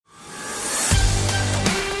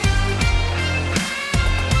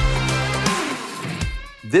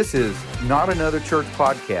This is Not Another Church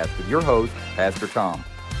Podcast with your host, Pastor Tom.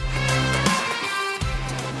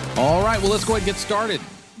 All right, well, let's go ahead and get started.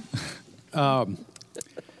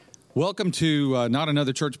 Welcome to Not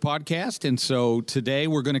Another Church Podcast. And so today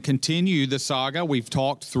we're going to continue the saga. We've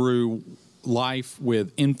talked through life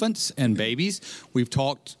with infants and babies. We've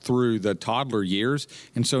talked through the toddler years.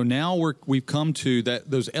 And so now we've come to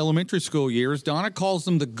those elementary school years. Donna calls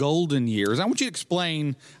them the golden years. I want you to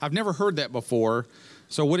explain. I've never heard that before.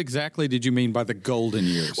 So what exactly did you mean by the golden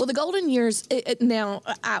years? Well, the golden years, now,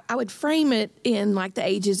 I would frame it in like the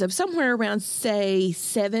ages of somewhere around, say,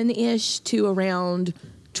 7-ish to around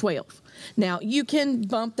 12. Now, you can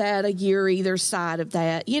bump that a year either side of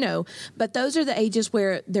that, but those are the ages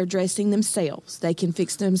where they're dressing themselves. They can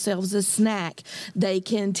fix themselves a snack. They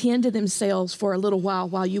can tend to themselves for a little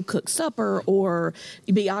while you cook supper or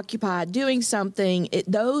be occupied doing something.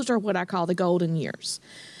 Those are what I call the golden years.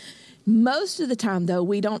 Most of the time, though,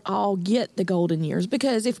 we don't all get the golden years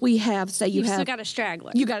because if we have, say, You've still got a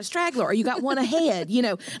straggler. You got a straggler or you got one ahead.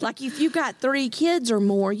 Like if you've got 3 kids or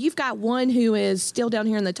more, you've got one who is still down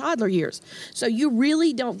here in the toddler years. So you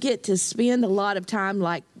really don't get to spend a lot of time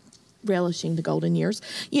like relishing the golden years,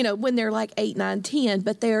 when they're like 8, 9, 10,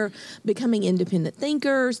 but they're becoming independent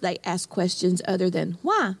thinkers. They ask questions other than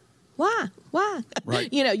why?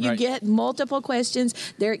 Right. You get multiple questions.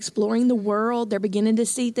 They're exploring the world. They're beginning to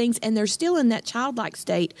see things, and they're still in that childlike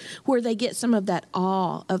state where they get some of that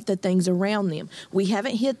awe of the things around them. We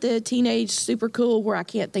haven't hit the teenage super cool where I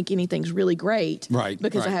can't think anything's really great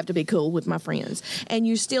because I have to be cool with my friends. And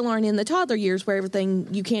you still aren't in the toddler years where everything,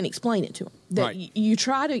 you can't explain it to them. You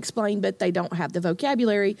try to explain, but they don't have the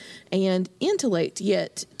vocabulary and intellect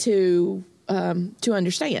yet to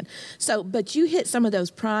understand. So, but you hit some of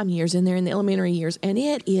those prime years and they're in the elementary years, and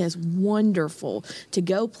it is wonderful to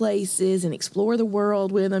go places and explore the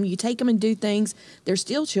world with them. You take them and do things. They're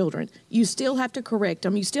still children. You still have to correct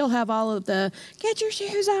them. You still have all of the, get your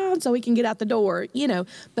shoes on so we can get out the door,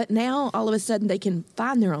 but now all of a sudden they can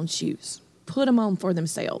find their own shoes. Put them on for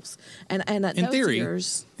themselves, and in those theory,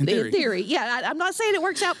 years, in theory, yeah. I'm not saying it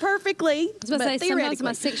works out perfectly. I was going to say sometimes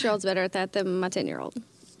my 6-year-old's better at that than my 10-year-old.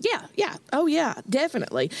 Yeah. Oh, yeah,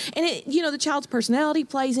 definitely. And, the child's personality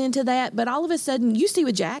plays into that. But all of a sudden, you see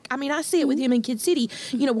with Jack, I see it with him in Kid City.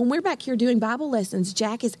 When we're back here doing Bible lessons,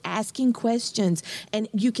 Jack is asking questions. And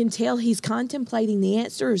you can tell he's contemplating the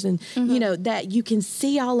answers. And, that you can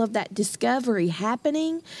see all of that discovery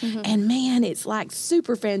happening. And, man, it's like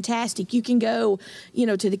super fantastic. You can go,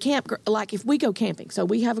 to the camp, like if we go camping. So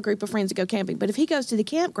we have a group of friends that go camping. But if he goes to the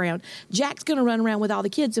campground, Jack's going to run around with all the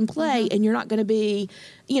kids and play. And you're not going to be...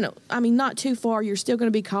 not too far. You're still going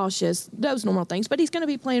to be cautious, those normal things, but he's going to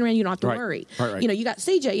be playing around. You don't have to worry. Right. You got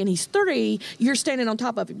CJ and he's 3. You're standing on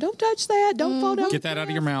top of him. Don't touch that. Don't fall down. Get that out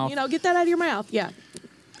of your mouth. Get that out of your mouth. Yeah.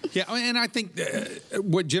 Yeah, and I think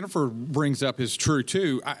what Jennifer brings up is true,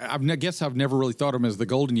 too. I guess I've never really thought of them as the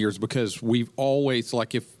golden years because we've always,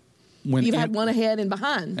 when you've had one ahead and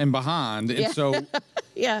behind. And so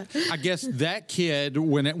yeah. I guess that kid,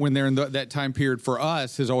 when they're in that time period for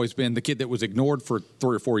us, has always been the kid that was ignored for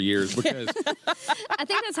 3 or 4 years because I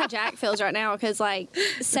think that's how Jack feels right now because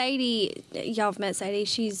Sadie, y'all have met Sadie,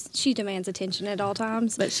 she demands attention at all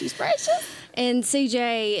times, but she's precious, and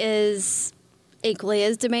CJ is equally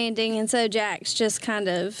as demanding, and so Jack's just kind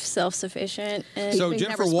of self-sufficient. And so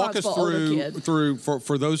Jennifer, walk us through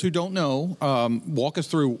for those who don't know, walk us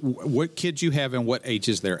through what kids you have and what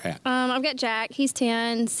ages they're at. I've got Jack, he's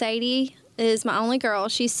 10. Sadie is my only girl,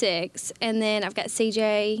 she's 6, and then I've got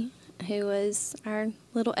CJ, who is our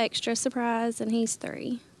little extra surprise, and he's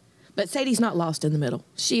 3. But Sadie's not lost in the middle.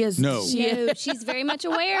 She is. No. She's very much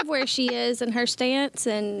aware of where she is and her stance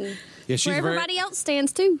and where everybody else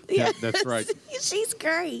stands, too. Yeah, that's right. She's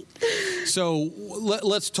great. So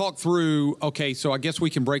let's talk through, so I guess we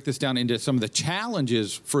can break this down into some of the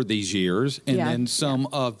challenges for these years and then some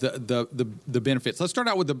of the benefits. Let's start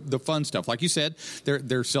out with the fun stuff. Like you said,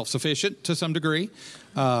 they're self-sufficient to some degree.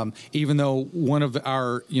 Even though one of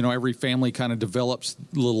our, every family kind of develops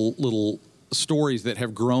little stories that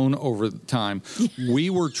have grown over time. We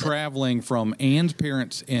were traveling from Ann's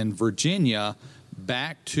parents in Virginia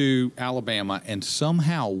back to Alabama, and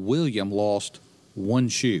somehow William lost one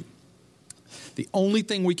shoe. The only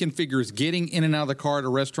thing we can figure is getting in and out of the car at a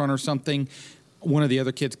restaurant or something. One of the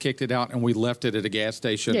other kids kicked it out, and we left it at a gas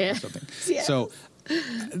station or something. Yes. So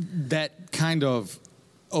that kind of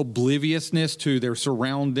obliviousness to their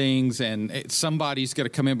surroundings and somebody's got to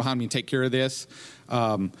come in behind me and take care of this.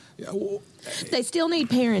 They still need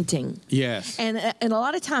parenting. Yes. And a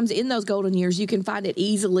lot of times in those golden years, you can find it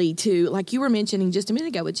easily to, like you were mentioning just a minute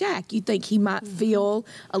ago with Jack, you think he might feel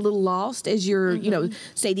a little lost as you're,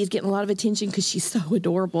 Sadie's getting a lot of attention because she's so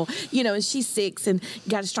adorable, and she's 6 and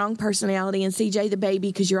got a strong personality, and CJ the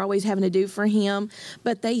baby because you're always having to do for him.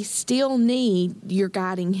 But they still need your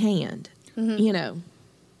guiding hand,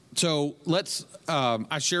 So let's.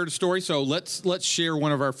 I shared a story, so let's share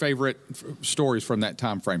one of our favorite stories from that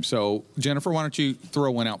time frame. So Jennifer, why don't you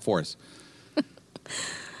throw one out for us?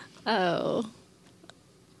 Oh.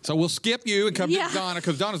 So we'll skip you and come to Donna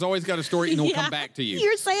because Donna's always got a story, and we'll come back to you.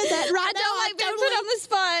 You're saying that right I don't like being put on the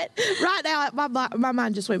spot. Right now, my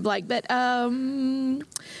mind just went blank. But Tom,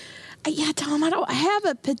 I don't have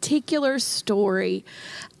a particular story.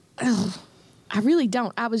 I really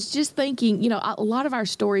don't. I was just thinking, a lot of our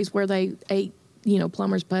stories where they ate,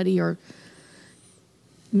 plumber's putty or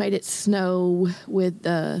made it snow with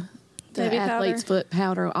the athlete's foot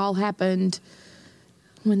powder all happened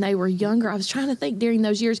when they were younger. I was trying to think during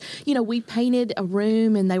those years, we painted a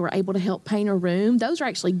room and they were able to help paint a room. Those are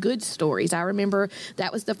actually good stories. I remember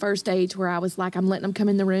that was the first age where I was like, I'm letting them come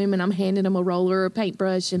in the room and I'm handing them a roller or a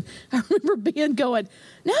paintbrush. And I remember Ben going,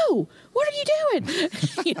 no, what are you doing?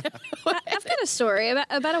 I've got a story.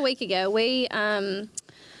 About a week ago,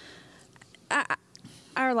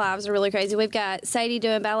 our lives are really crazy. We've got Sadie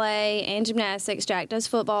doing ballet and gymnastics. Jack does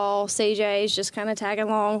football. CJ's just kind of tagging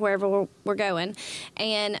along wherever we're going.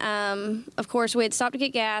 And, of course, we had stopped to get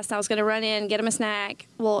gas. And I was going to run in and get him a snack.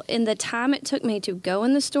 Well, in the time it took me to go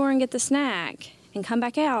in the store and get the snack and come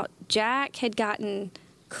back out, Jack had gotten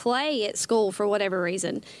clay at school for whatever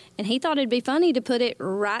reason. And he thought it'd be funny to put it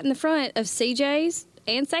right in the front of CJ's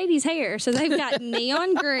and Sadie's hair. So they've got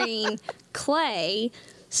neon green clay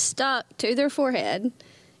stuck to their forehead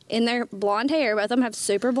in their blonde hair. Both of them have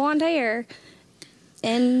super blonde hair.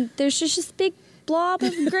 And there's just this big blob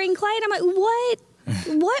of green clay. And I'm like, what?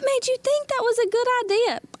 What made you think that was a good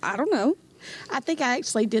idea? I don't know. I think I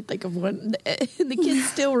actually did think of one. The kids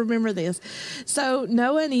still remember this. So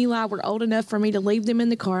Noah and Eli were old enough for me to leave them in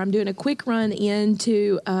the car. I'm doing a quick run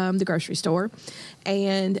into the grocery store.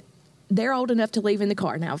 And they're old enough to leave in the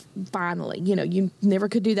car now, finally. You never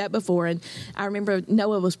could do that before. And I remember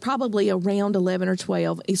Noah was probably around 11 or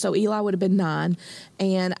 12, so Eli would have been 9.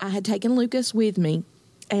 And I had taken Lucas with me,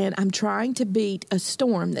 and I'm trying to beat a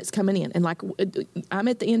storm that's coming in. And, I'm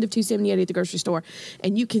at the end of 278 at the grocery store,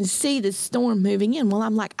 and you can see the storm moving in. Well,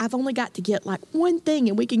 I'm like, I've only got to get, one thing,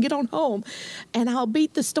 and we can get on home, and I'll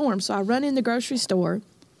beat the storm. So I run in the grocery store.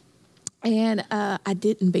 And I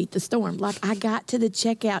didn't beat the storm. I got to the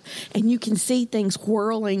checkout, and you can see things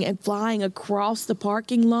whirling and flying across the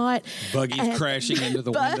parking lot. Buggies crashing into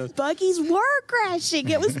the windows. Buggies were crashing.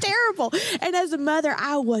 It was terrible. And as a mother,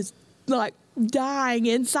 I was dying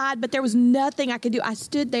inside, but there was nothing I could do. I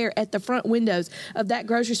stood there at the front windows of that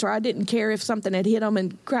grocery store. I didn't care if something had hit them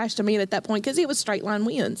and crashed them in at that point because it was straight line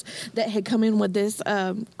winds that had come in with this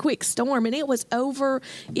quick storm, and it was over.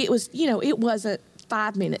 It was, it wasn't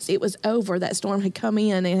 5 minutes. It was over. That storm had come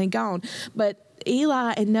in and had gone. But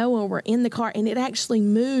Eli and Noah were in the car, and it actually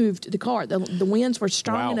moved the car. The winds were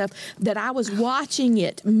strong enough that I was watching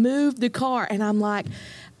it move the car, and I'm like,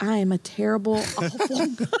 I am a terrible, awful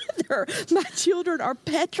mother. My children are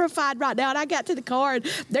petrified right now. And I got to the car, and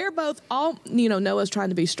they're both all, Noah's trying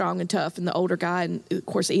to be strong and tough, and the older guy, and of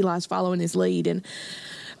course Eli's following his lead. And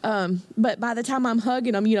but by the time I'm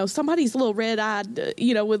hugging them, somebody's a little red-eyed,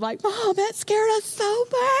 with Mom, that scared us so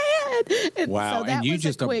bad. And wow, so and you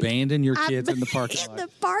just abandoned your kids in the parking lot. In the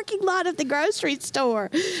parking lot of the grocery store.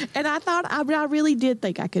 And I thought, I really did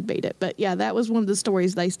think I could beat it. But, yeah, that was one of the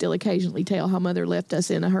stories they still occasionally tell, how Mother left us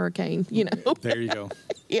in a hurricane, There you go.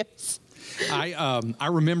 Yes. I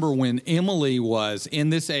remember when Emily was in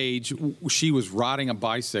this age, she was riding a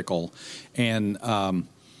bicycle and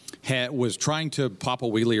was trying to pop a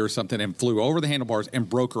wheelie or something and flew over the handlebars and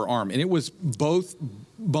broke her arm. And it was both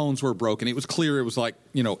bones were broken. It was clear it was at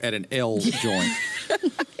an L joint.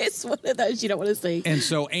 It's one of those you don't want to see. And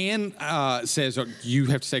so Ann says, you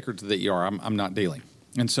have to take her to the ER. I'm not dealing.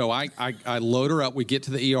 And so I load her up. We get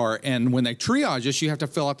to the ER. And when they triage us, you have to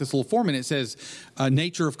fill out this little form. And it says,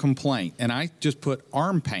 nature of complaint. And I just put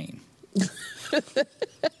arm pain.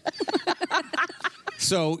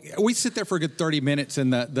 So we sit there for a good 30 minutes,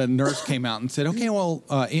 and the nurse came out and said, "Okay, well,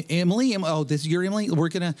 Emily, this is your Emily. We're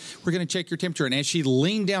gonna check your temperature." And as she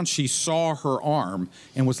leaned down, she saw her arm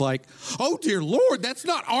and was like, "Oh dear Lord, that's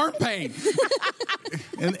not arm pain."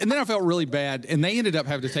 and then I felt really bad, and they ended up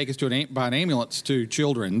having to take us by an ambulance to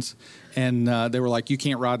Children's, and they were like, "You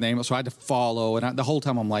can't ride an ambulance," so I had to follow. And the whole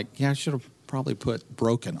time I'm like, "Yeah, I should have probably put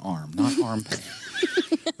broken arm, not arm pain."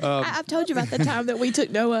 I've told you about the time that we took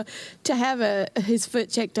Noah to have his foot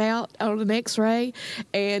checked out on an X-ray,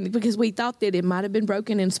 and because we thought that it might have been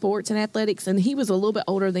broken in sports and athletics, and he was a little bit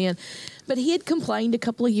older then, but he had complained a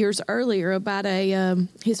couple of years earlier about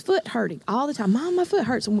his foot hurting all the time. Mom, my foot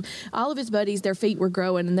hurts. And all of his buddies, their feet were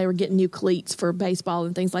growing, and they were getting new cleats for baseball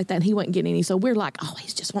and things like that, and he wasn't getting any. So we're like, oh,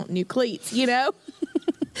 he's just wanting new cleats, you know?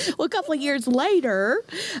 Well, a couple of years later,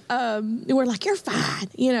 we're like, you're fine,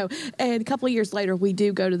 you know. And a couple of years later, we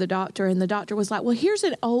do go to the doctor, and the doctor was like, well, here's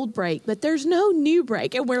an old break, but there's no new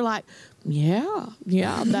break. And we're like, yeah,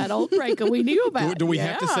 that old break that we knew about. Do we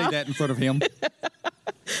have to say that in front of him?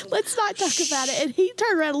 Let's not talk about it. And he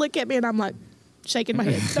turned around and looked at me, and I'm like, shaking my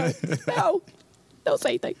head. No. Don't say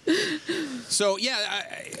anything. So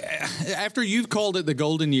after you've called it the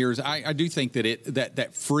golden years, I do think that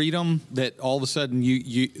that freedom that all of a sudden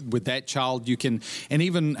you with that child you can, and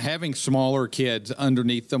even having smaller kids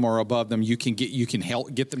underneath them or above them, you can get them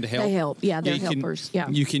to help. They help, yeah, they're helpers.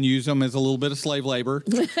 You can use them as a little bit of slave labor.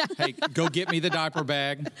 Hey, go get me the diaper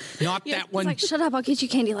bag. Not that one. It's like, shut up, I'll get you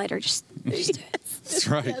candy later. Just do it. That's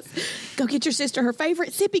right. Yes. Go get your sister her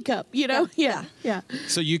favorite sippy cup, you know? Yeah.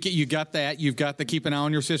 So you got that. You've got the keep an eye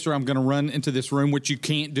on your sister. I'm going to run into this room, which you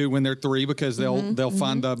can't do when they're 3 because they'll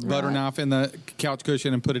find the butter knife in the couch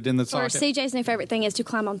cushion and put it in the socket. Or CJ's new favorite thing is to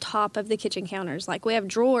climb on top of the kitchen counters. Like, we have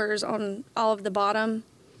drawers on all of the bottom.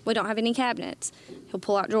 We don't have any cabinets. He'll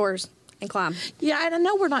pull out drawers and climb. Yeah, and I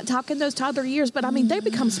know we're not talking those toddler years, but I mean, they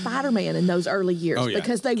become Spider-Man in those early years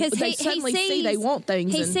because they suddenly see they want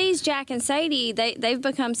things. He sees Jack and Sadie, they've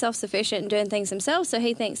become self-sufficient and doing things themselves, so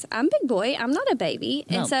he thinks, I'm a big boy, I'm not a baby.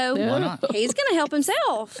 No, and so why not? he's going to help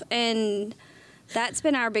himself. And that's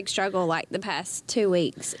been our big struggle, like, the past 2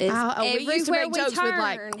 weeks. Is everywhere we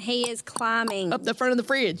turn, he is climbing. Up the front of the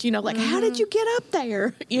fridge, you know, like, how did you get up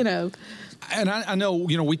there, you know? And I know,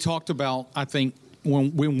 you know, we talked about, I think,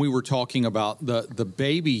 when we were talking about the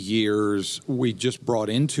baby years, we just brought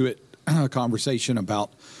into it a conversation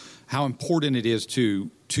about how important it is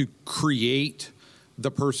to create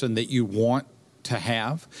the person that you want to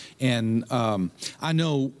have. And I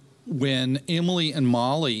know when Emily and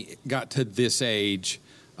Molly got to this age,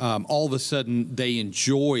 all of a sudden they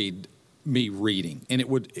enjoyed me reading, and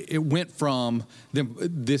it went from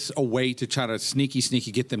this a way to try to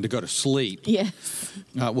sneaky get them to go to sleep. Yes.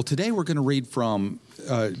 Well, today we're going to read from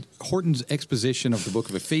Horton's exposition of the book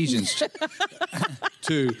of Ephesians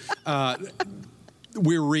to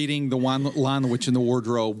we're reading The Lion, the Witch, and the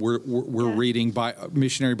Wardrobe. We're reading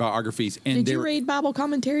missionary biographies. And did you read Bible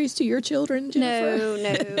commentaries to your children, Jennifer?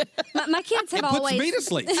 No. My kids have always... It puts me to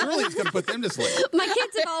sleep. Surely it's going to put them to sleep. My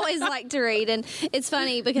kids have always liked to read, and it's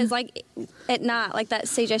funny because, like, at night, like that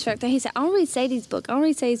CJ's favorite thing, he said, I want to read Sadie's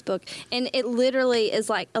book. And it literally is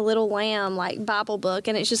like a little lamb, like, Bible book,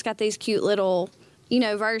 and it's just got these cute little...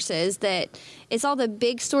 verses that it's all the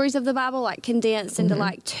big stories of the Bible, like, condensed into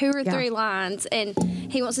like 2 or 3 lines. And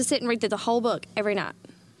he wants to sit and read through the whole book every night.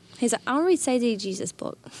 He's like, I want to read Sadie Jesus'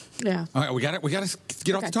 book. Yeah. All right, we got to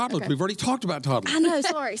get off the toddlers. Okay. We've already talked about toddlers. I know.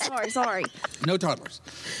 Sorry. No toddlers.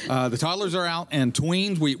 The toddlers are out, and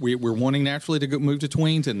tweens. We're wanting naturally to move to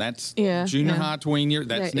tweens, and that's junior high tween year.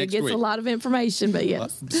 That's next week. It gets a lot of information, but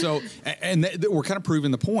yes. We're kind of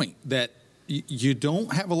proving the point that you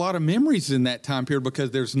don't have a lot of memories in that time period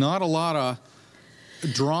because there's not a lot of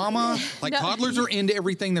drama. Like, toddlers are into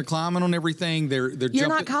everything. They're climbing on everything. You're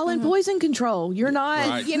not calling poison control. You're not,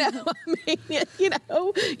 right.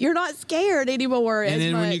 You're not scared anymore. And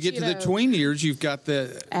then when you get to the tween years, you've got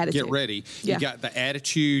the attitude. Get ready. You've got the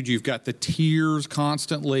attitude. You've got the tears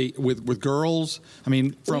constantly with girls. I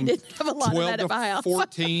mean, from 12 to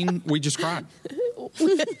 14, we just cried.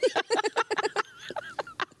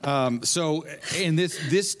 So in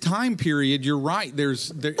this time period, you're right.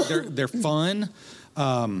 They're fun.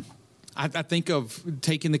 I think of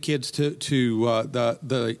taking the kids to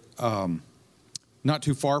the not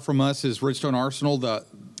too far from us is Redstone Arsenal, the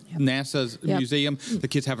NASA's museum. The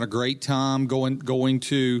kids having a great time going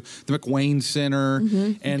to the McWane Center,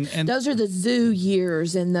 and those are the zoo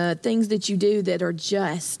years and the things that you do that are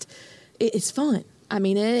just it's fun. I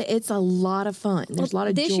mean, it's a lot of fun. There's a lot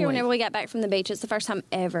of joy. This year, whenever we got back from the beach, it's the first time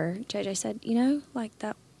ever JJ said, like,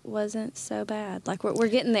 that wasn't so bad. Like, we're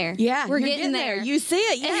getting there. Yeah, we're getting there. You see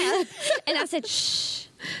it, yeah. And I said, shh,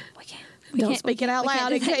 we can't. Don't speak it out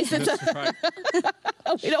loud in case it's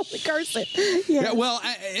we don't curse it. Yeah, well,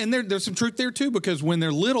 and there's some truth there, too, because when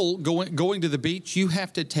they're little, going to the beach, you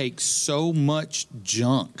have to take so much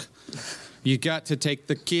junk. You got to take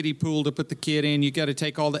the kiddie pool to put the kid in. You got to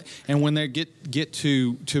take all that. And when they get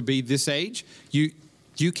to be this age,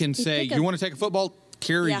 you can say, you want to take a football?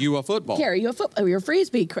 carry you a football. Carry you a football, your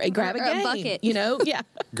frisbee, grab a Or a game. bucket. You know, yeah.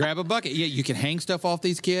 Grab a bucket. Yeah, you can hang stuff off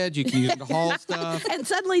these kids. You can use it to haul stuff. And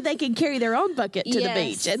suddenly they can carry their own bucket to the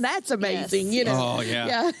Yes. beach, and that's amazing. Yes. You know. Oh,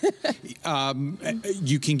 yeah.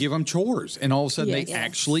 You can give them chores, and all of a sudden they Yes.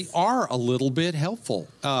 actually are a little bit helpful.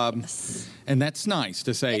 And that's nice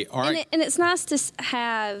to say, all right. And it's nice to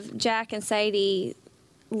have Jack and Sadie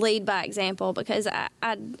lead by example, because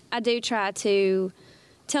I do try to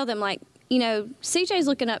tell them, like, you know, CJ's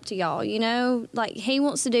looking up to y'all, you know, like he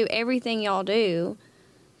wants to do everything y'all do.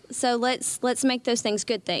 So let's make those things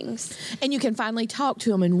good things. And you can finally talk to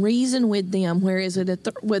them and reason with them. Whereas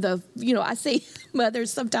with a, you know, I see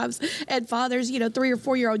mothers sometimes and fathers, you know, 3 or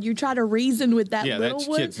 4 year old, you try to reason with that little that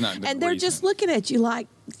one, kid's not gonna and they're reason. just looking at you like,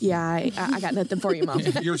 yeah, I got nothing for you, Mom.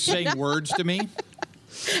 You're saying words to me?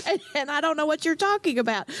 and I don't know what you're talking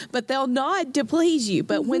about, but they'll nod to please you.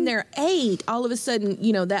 But when they're 8, all of a sudden,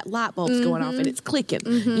 you know, that light bulb's going off and it's clicking,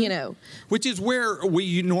 you know. Which is where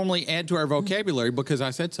we normally add to our vocabulary because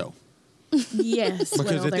I said so. Yes. Because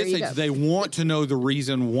well, at there this you age, go. they want to know the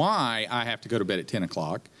reason why I have to go to bed at 10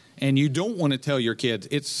 o'clock. And you don't want to tell your kids,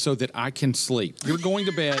 it's so that I can sleep. You're going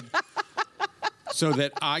to bed so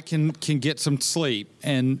that I can get some sleep.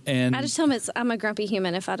 And I just tell them I'm a grumpy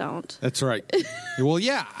human if I don't. that's right. Well,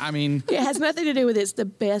 yeah, I mean, It has nothing to do with it's the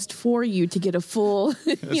best for you to get a full,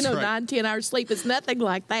 you know, right. 9-10 hours sleep. It's nothing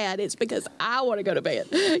like that. It's because I want to go to bed.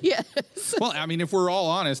 Yes. well, I mean, if we're all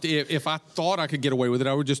honest, if I thought I could get away with it,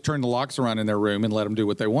 I would just turn the locks around in their room and let them do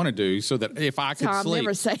what they want to do so that if I could Tom, sleep.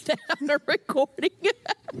 never say that on a recording.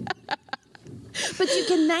 But you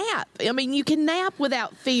can nap. I mean, you can nap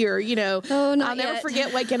without fear, you know. Oh, not I'll never yet.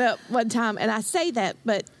 forget waking up one time, and I say that,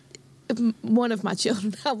 but one of my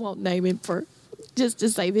children, I won't name him for just to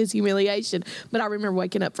save his humiliation, but I remember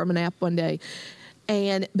waking up from a nap one day.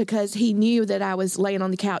 And because he knew that I was laying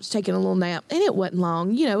on the couch taking a little nap, and it wasn't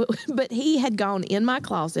long, you know, but he had gone in my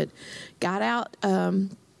closet, got out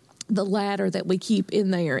the ladder that we keep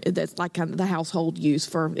in there. That's like kind of the household use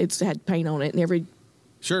for, it's had paint on it and every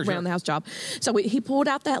Sure. around the house job. So he pulled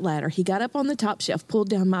out that ladder. He got up on the top shelf, pulled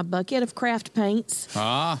down my bucket of craft paints,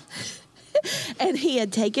 and he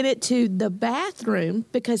had taken it to the bathroom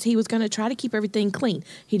because he was going to try to keep everything clean.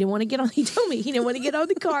 He didn't want to get on. He told me he didn't want to get on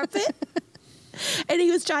the carpet. And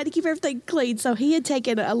he was trying to keep everything clean. So he had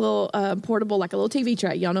taken a little portable, like a little TV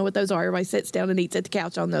tray. Y'all know what those are. Everybody sits down and eats at the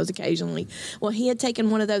couch on those occasionally. Well, he had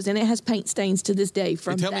taken one of those, and it has paint stains to this day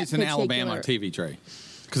from Tell that me it's an Alabama particular- TV tray.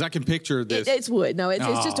 Because I can picture this. It's wood. No, it's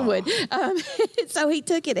just a wood. So he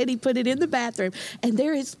took it and he put it in the bathroom, and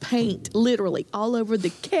there is paint literally all over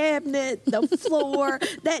the cabinet, the floor.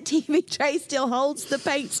 That TV tray still holds the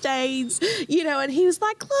paint stains, you know. And he was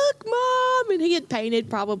like, "Look, Mom," and he had painted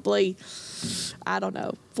probably, I don't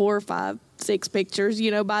know, 4, 5, 6 pictures,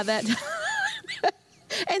 you know, by that time.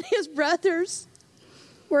 And his brothers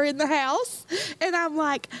were in the house, and I'm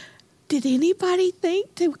like, did anybody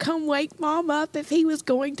think to come wake Mom up if he was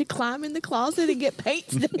going to climb in the closet and get paint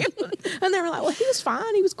down? And they were like, well, he was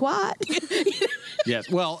fine. He was quiet.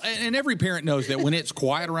 Yes. Well, and every parent knows that when it's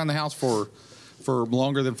quiet around the house for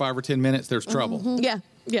longer than 5 or 10 minutes, there's trouble. Yeah.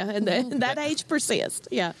 And that age persists.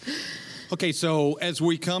 Yeah. Okay, so as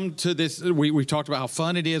we come to this, we've talked about how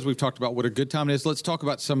fun it is. We've talked about what a good time it is. Let's talk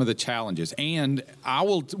about some of the challenges. And I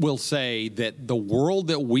will say that the world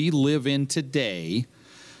that we live in today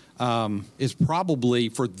is probably,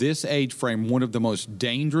 for this age frame, one of the most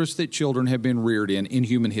dangerous that children have been reared in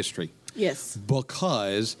human history. Yes.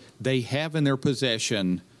 Because they have in their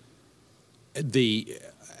possession they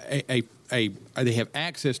have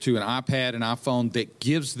access to an iPad, an iPhone that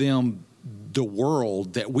gives them the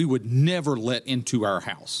world that we would never let into our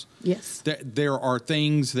house. Yes. There are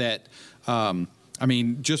things that, I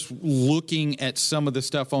mean, just looking at some of the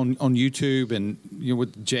stuff on YouTube and, you know,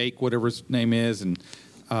 with Jake, whatever his name is, and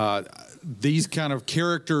these kind of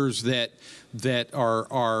characters that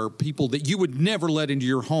are people that you would never let into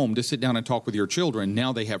your home to sit down and talk with your children,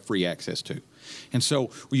 now they have free access to. And so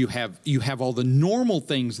you have all the normal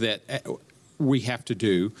things that we have to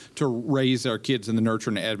do to raise our kids in the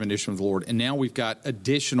nurture and admonition of the Lord. And now we've got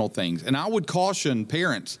additional things. And I would caution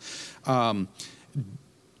parents, I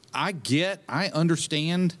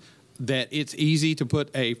understand that it's easy to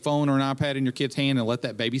put a phone or an iPad in your kid's hand and let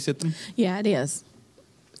that babysit them. Yeah, it is.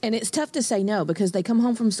 And it's tough to say no because they come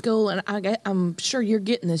home from school, and I'm sure you're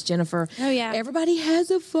getting this, Jennifer. Oh, yeah. Everybody has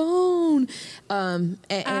a phone.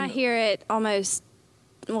 I hear it almost,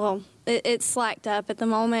 well, it's slacked up at the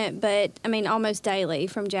moment, but, I mean, almost daily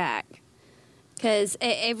from Jack. Because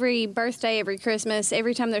every birthday, every Christmas,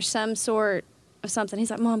 every time there's some sort of something, he's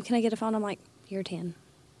like, Mom, can I get a phone? I'm like, you're 10.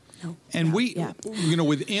 And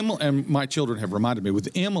with Emily, and my children have reminded me, with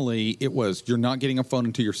Emily, it was, you're not getting a phone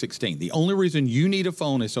until you're 16. The only reason you need a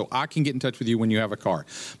phone is so I can get in touch with you when you have a car.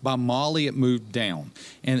 By Molly, it moved down.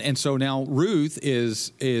 And so now Ruth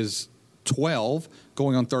is 12,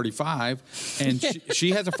 going on 35, and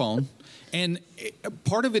she has a phone. And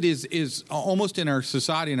part of it is almost in our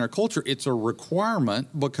society, in our culture, it's a requirement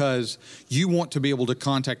because you want to be able to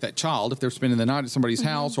contact that child if they're spending the night at somebody's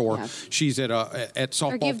house or she's at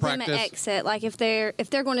softball or give practice. them an exit. Like if they're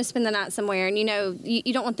going to spend the night somewhere, and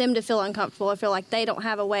you don't want them to feel uncomfortable or feel like they don't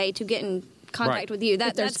have a way to get in contact with you. If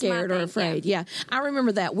they're that's scared my or thing. afraid. Yeah. I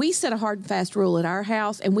remember that. We set a hard and fast rule at our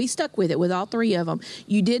house, and we stuck with it with all three of them.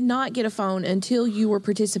 You did not get a phone until you were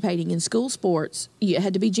participating in school sports. You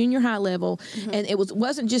had to be junior high level, and it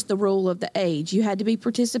wasn't just the rule of the age. You had to be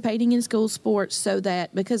participating in school sports so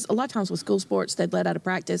that, because a lot of times with school sports, they'd let out of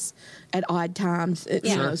practice at odd times,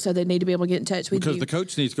 so they need to be able to get in touch with you. Because the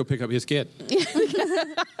coach needs to go pick up his kid.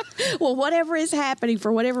 Well, whatever is happening,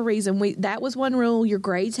 for whatever reason, that was one rule. Your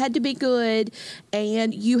grades had to be good,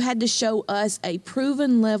 and you had to show us a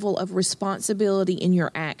proven level of responsibility in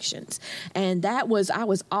your actions. And I was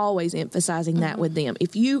always emphasizing that with them.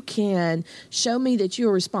 If you can show me that you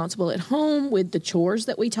are responsible at home with the chores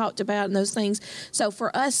that we talked about and those things. So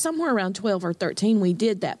for us, somewhere around 12 or 13, we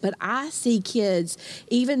did that. But I see kids,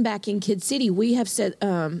 even back in Kid City, we have said,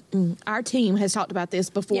 our team has talked about this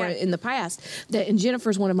before in the past, and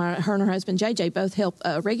Jennifer's one of her and her husband JJ both help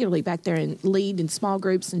regularly back there and lead in small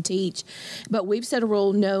groups and teach. But we've set a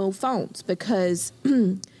rule, no phones, because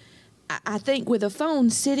I think with a phone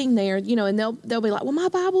sitting there, and they'll be like, well, my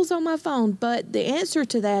Bible's on my phone. But the answer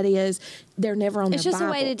to that is they're never on their Bible. It's just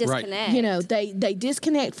a way to disconnect. They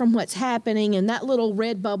disconnect from what's happening, and that little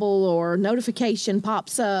red bubble or notification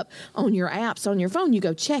pops up on your apps on your phone. You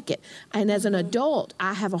go check it. And as an adult,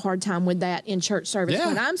 I have a hard time with that in church service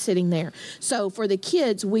when I'm sitting there. So for the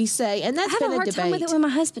kids, we say, and that's been a debate. I have a hard time with it when my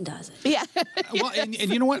husband does it. Yeah. Well, and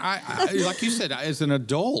you know what? I like you said, as an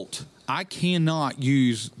adult, I cannot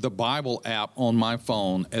use the Bible app on my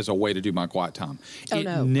phone as a way to do my quiet time. It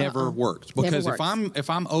never works, because if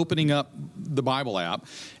I'm opening up the Bible app,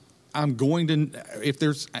 I'm going to, if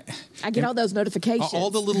there's... I get all those notifications. All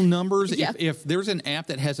the little numbers. If there's an app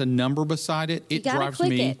that has a number beside it, it drives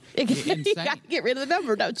me insane. You got to get rid of the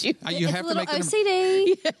number, don't you? You have to make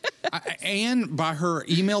OCD. And by her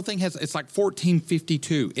email thing, it's like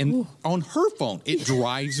 1452. And on her phone, it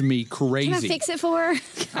drives me crazy. Can I fix it for her?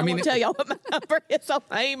 I won't tell y'all what my number is on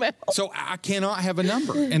my email. So I cannot have a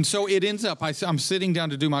number. And so it ends up, I'm sitting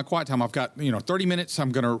down to do my quiet time. I've got, 30 minutes.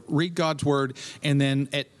 I'm going to read God's word. And then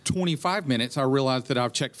at 25 minutes, I realized that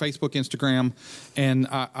I've checked Facebook, Instagram, and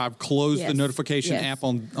I've closed the notification app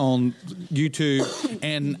on YouTube.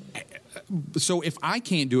 And so if I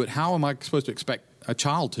can't do it, how am I supposed to expect a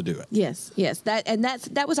child to do it? Yes.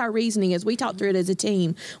 That was our reasoning as we talked through it as a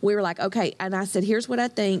team. We were like, okay, and I said, here's what I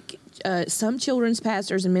think. Some children's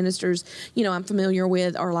pastors and ministers, I'm familiar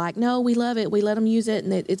with, are like, no, we love it. We let them use it,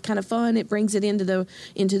 and it's kind of fun. It brings it into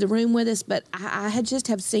the room with us. But I had just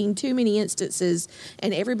have seen too many instances,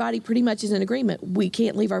 and everybody pretty much is in agreement. We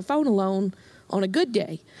can't leave our phone alone on a good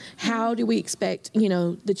day. How do we expect,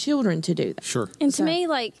 the children to do that? Sure. And to me,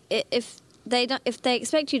 like, if they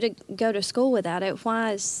expect you to go to school without it,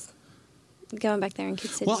 why is going back there in Kid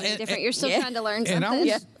City different? You're still trying to learn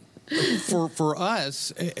something. For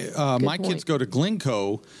us, my kids go to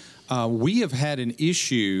Glencoe. We have had an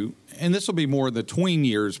issue, and this will be more the tween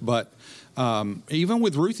years, but even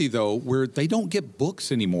with Ruthie, though, where they don't get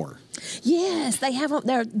books anymore. Yes, they have them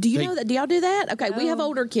there. Do you know that? Do y'all do that? Okay, we have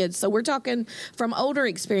older kids, so we're talking from older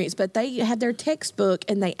experience, but they have their textbook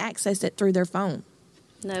and they access it through their phone.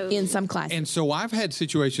 No. In some classes. And so I've had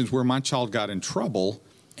situations where my child got in trouble,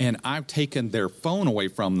 and I've taken their phone away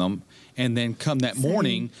from them, and then come that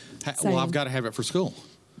morning, well, I've got to have it for school.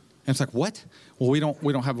 And it's like, what? Well, we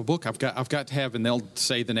don't have a book. I've got to have, and they'll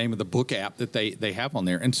say the name of the book app that they have on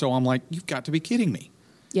there. And so I'm like, you've got to be kidding me.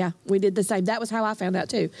 Yeah, we did the same. That was how I found out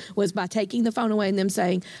too, was by taking the phone away and them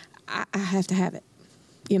saying, I have to have it,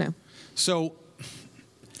 So...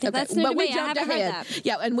 Okay, that's new to me. I haven't heard that.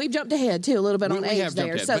 Yeah, and we've jumped ahead too a little bit on age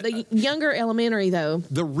there. So the younger elementary, though.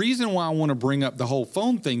 The reason why I want to bring up the whole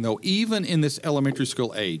phone thing, though, even in this elementary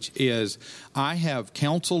school age, is I have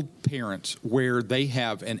counseled parents where they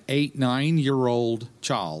have an 8, 9-year-old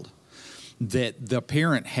child that the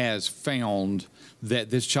parent has found that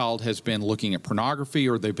this child has been looking at pornography,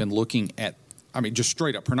 or they've been looking at, just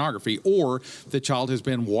straight up pornography, or the child has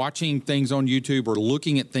been watching things on YouTube or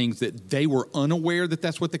looking at things that they were unaware that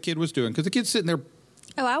that's what the kid was doing. Because the kid's sitting there.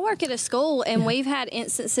 Oh, I work at a school, and we've had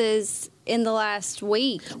instances in the last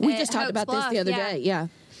week. We just talked about this the other day. Yeah.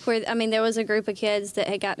 where, I mean, there was a group of kids that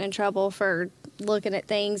had gotten in trouble for looking at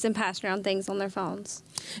things and passing around things on their phones.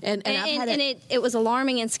 And it was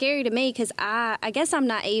alarming and scary to me because I guess I'm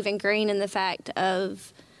naive and green in the fact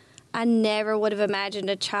of I never would have imagined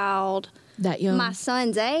a child that young, my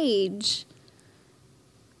son's age,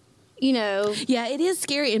 you know. Yeah, it is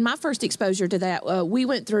scary. In my first exposure to that, we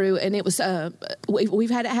went through, and it was, we've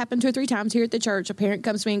had it happen 2 or 3 times here at the church. A parent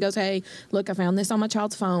comes to me and goes, hey, look, I found this on my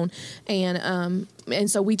child's phone. And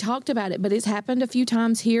so we talked about it, but it's happened a few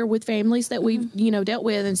times here with families that we've, dealt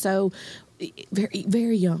with. And so very,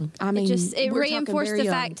 very young. I mean, it reinforced the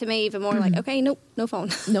fact to me even more like, okay, nope, no phone.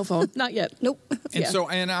 No phone. Not yet. Nope.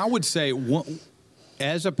 And I would say,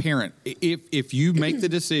 as a parent, if you make the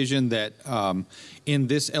decision that in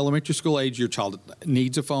this elementary school age your child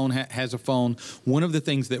needs a phone, has a phone, one of the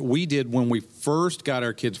things that we did when we first got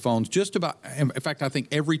our kids' phones, just about, in fact, I think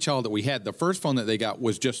every child that we had, the first phone that they got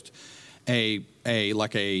was just I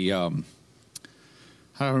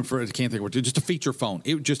can't think of it, just a feature phone.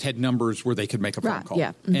 It just had numbers where they could make a phone call.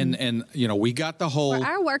 Yeah. Mm-hmm. And we got the whole. Well,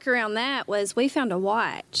 our work around that was we found a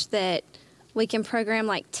watch that we can program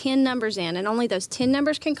like 10 numbers in, and only those 10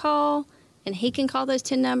 numbers can call, and he can call those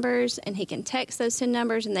 10 numbers, and he can text those 10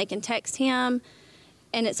 numbers, and they can text him.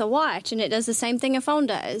 And it's a watch, and it does the same thing a phone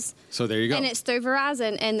does. So there you go. And it's through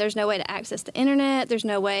Verizon, and there's no way to access the internet. There's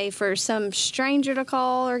no way for some stranger to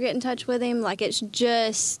call or get in touch with him. Like, it's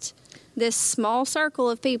just this small circle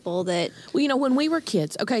of people that... Well, when we were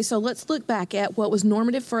kids, okay, so let's look back at what was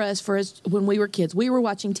normative for us when we were kids. We were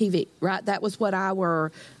watching TV, right? That was what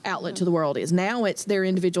our outlet to the world is. Now it's their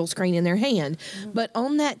individual screen in their hand. But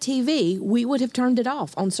on that TV, we would have turned it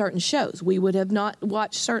off on certain shows. We would have not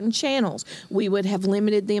watched certain channels. We would have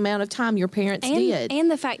limited the amount of time your parents did.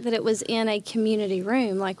 And the fact that it was in a community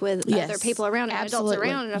room, like with other people around and adults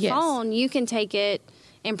around, and a phone, you can take it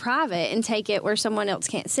in private and take it where someone else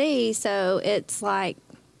can't see. So it's like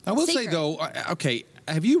I will say, though, okay,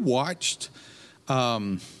 have you watched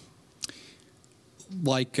any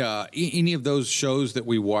of those shows that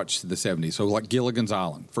we watched in the 70s? So like Gilligan's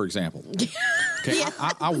Island, for example. Okay, yeah.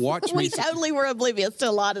 I watched. We totally were oblivious to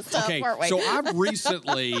a lot of stuff, weren't we? So I've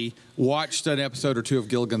recently watched an episode or two of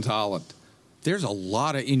Gilligan's Island. There's a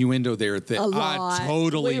lot of innuendo there that I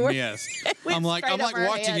totally missed. I'm like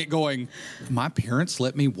watching it going, my parents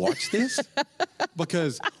let me watch this?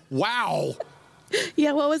 Because, wow.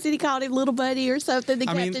 Yeah, what was it he called him? Little Buddy or something? The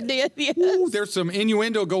captain did. Yes. Ooh, there's some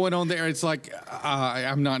innuendo going on there. It's like,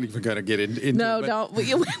 I'm not even going to get into it. No, don't. We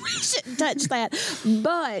shouldn't touch that.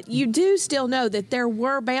 But you do still know that there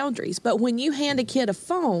were boundaries. But when you hand a kid a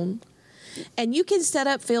phone... And you can set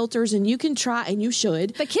up filters, and you can try, and you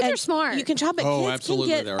should. But kids are smart. You can try, but kids can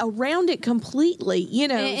get around it completely,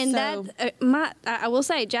 And I will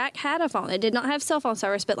say, Jack had a phone. It did not have cell phone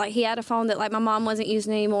service, but he had a phone that my mom wasn't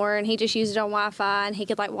using anymore, and he just used it on Wi-Fi, and he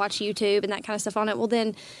could watch YouTube and that kind of stuff on it. Well,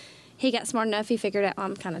 then he got smart enough. He figured out.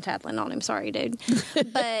 I'm kind of tattling on him. Sorry, dude.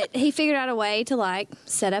 But he figured out a way to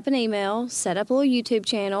set up an email, set up a little YouTube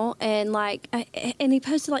channel, and and he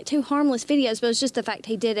posted 2 harmless videos. But it was just the fact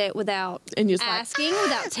he did it without asking,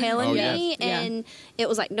 without telling me, and it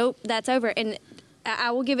was nope, that's over. And I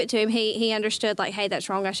will give it to him. He understood hey, that's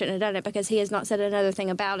wrong. I shouldn't have done it, because he has not said another thing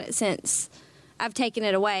about it since I've taken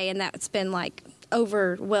it away, and that's been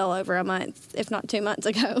well over a month, if not 2 months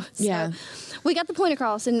ago. So yeah. We got the point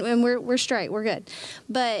across, and we're straight. We're good.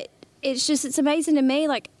 But it's amazing to me.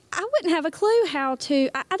 I wouldn't have a clue how to.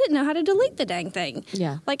 I didn't know how to delete the dang thing.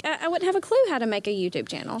 Yeah. I wouldn't have a clue how to make a YouTube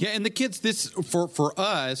channel. Yeah, and the kids, this for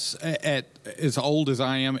us, at as old as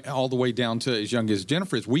I am, all the way down to as young as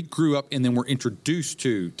Jennifer is, we grew up and then were introduced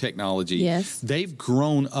to technology. Yes. They've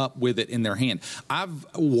grown up with it in their hand. I've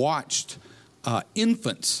watched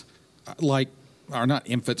infants or not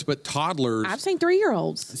infants, but toddlers. I've seen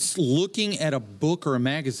 3-year-olds looking at a book or a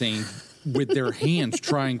magazine with their hands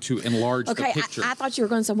trying to enlarge the picture. I thought you were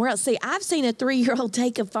going somewhere else. See, I've seen a 3-year-old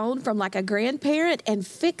take a phone from a grandparent and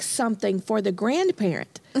fix something for the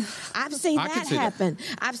grandparent. I've seen that happen.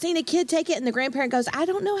 I've seen a kid take it and the grandparent goes, I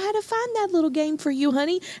don't know how to find that little game for you,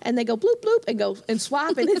 honey. And they go bloop, bloop, and go and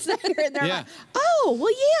swipe, and it's there. And they're like, oh,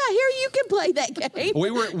 well, yeah, here you can play that game.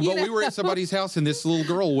 We were at somebody's house, and this little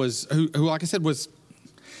girl who like I said, was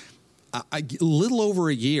a little over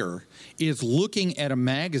a year, is looking at a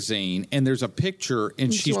magazine, and there's a picture,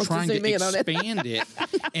 and she's trying to expand it,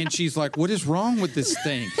 and she's like, what is wrong with this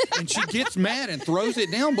thing? And she gets mad and throws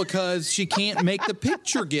it down because she can't make the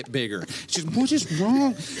picture get bigger. She's like, what is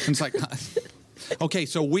wrong? And it's like, okay,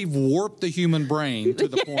 so we've warped the human brain to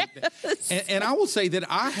the point that, and I will say that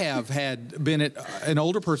I have been at an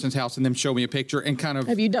older person's house and them show me a picture and kind of...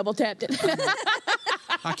 Have you double tapped it?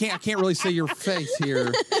 I can't really see your face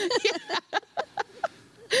here.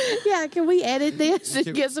 Yeah, can we edit this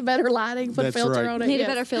and get some better lighting, put a That's filter right. on it? Need a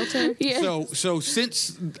better filter. Yeah. So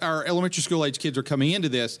since our elementary school age kids are coming into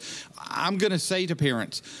this, I'm going to say to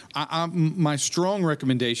parents, my strong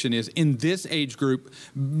recommendation is in this age group,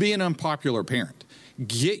 be an unpopular parent.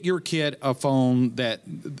 Get your kid a phone that,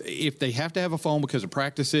 if they have to have a phone because of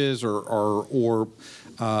practices or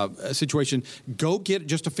a situation, go get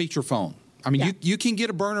just a feature phone. I mean, you can get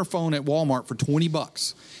a burner phone at Walmart for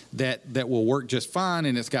 $20 that will work just fine,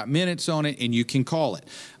 and it's got minutes on it, and you can call it.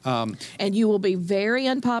 And you will be very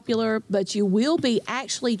unpopular, but you will be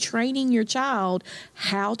actually training your child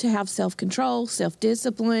how to have self-control,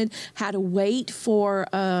 self-discipline, how to wait for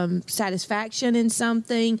satisfaction in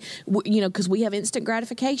something, because we have instant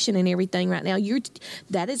gratification and everything right now.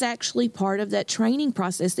 That is actually part of that training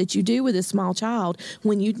process that you do with a small child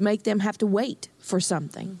when you make them have to wait for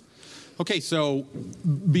something. Okay, so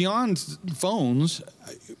beyond phones,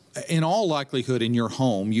 in all likelihood, in your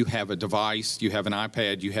home, you have a device, you have an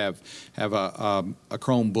iPad, you have a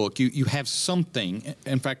Chromebook, you have something.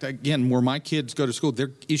 In fact, again, where my kids go to school,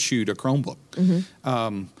 they're issued a Chromebook.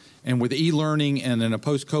 Mm-hmm. And with e-learning and in a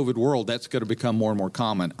post-COVID world, that's going to become more and more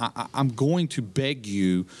common. I'm going to beg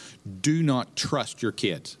you, do not trust your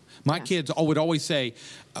kids. My kids would always say,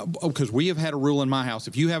 because we have had a rule in my house,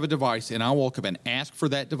 if you have a device and I walk up and ask for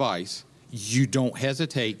that device, you don't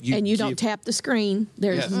hesitate. You don't tap the screen.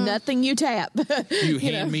 There's nothing you tap. You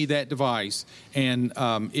hand me that device, and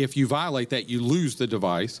if you violate that, you lose the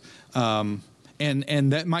device. And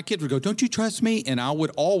that my kids would go, "Don't you trust me?" And I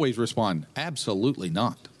would always respond, "Absolutely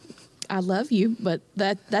not." I love you, but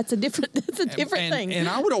that's a different thing. And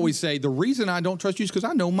I would always say the reason I don't trust you is because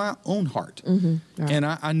I know my own heart, right. And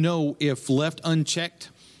I know if left unchecked,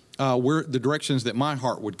 where the directions that my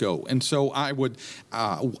heart would go. And so I would,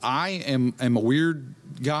 I am a weird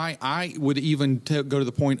guy. I would even go to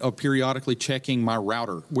the point of periodically checking my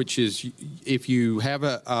router, which is if you have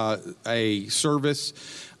a service.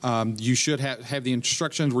 You should have the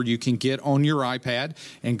instructions where you can get on your iPad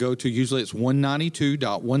and go to, usually it's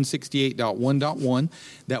 192.168.1.1.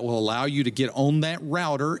 That will allow you to get on that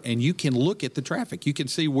router, and you can look at the traffic. You can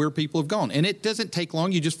see where people have gone. And it doesn't take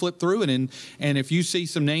long. You just flip through it, and if you see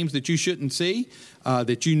some names that you shouldn't see,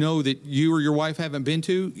 that you know that you or your wife haven't been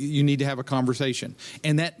to, you need to have a conversation.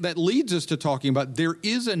 And that leads us to talking about there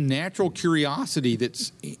is a natural curiosity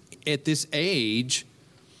that's at this age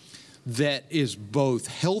that is both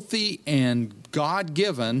healthy and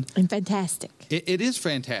God-given. And fantastic. It is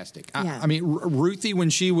fantastic. Yeah. I mean, Ruthie, when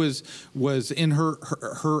she was in her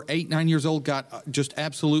 8-9 years old, got just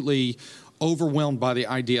absolutely overwhelmed by the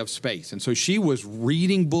idea of space. And so she was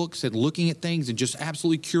reading books and looking at things and just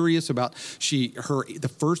absolutely curious about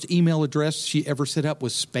the first email address she ever set up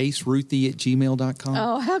was spaceruthie@gmail.com.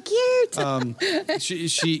 Oh, how cute.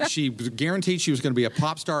 She guaranteed she was going to be a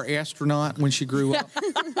pop star astronaut when she grew up.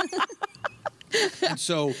 And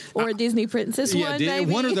so, or a Disney princess maybe.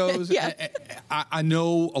 One of those. Yeah. I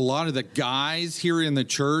know a lot of the guys here in the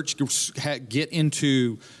church get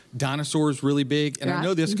into dinosaurs really big, and I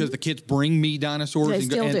know this because the kids bring me dinosaurs. They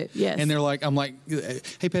still do, yes. And they're like, I'm like,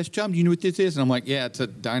 "Hey, Pastor John, do you know what this is?" And I'm like, "Yeah, it's a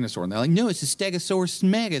dinosaur." And they're like, "No, it's a Stegosaurus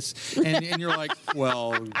smagus." And you're like,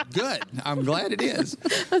 "Well, good. I'm glad it is."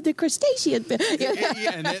 Of the crustacean.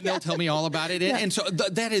 And they'll tell me all about it. And so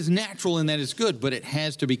that is natural and that is good, but it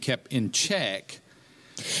has to be kept in check.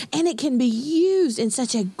 And it can be used in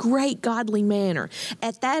such a great godly manner.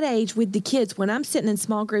 At that age with the kids, when I'm sitting in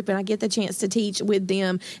small group and I get the chance to teach with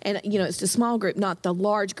them, and it's the small group, not the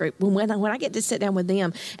large group. When I get to sit down with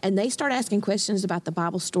them and they start asking questions about the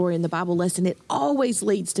Bible story and the Bible lesson, it always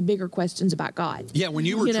leads to bigger questions about God. Yeah, when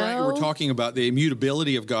you were talking about the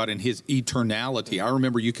immutability of God and his eternality, I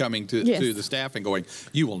remember you coming to the staff and going,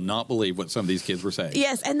 "You will not believe what some of these kids were saying."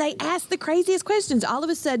 Yes, and they ask the craziest questions. All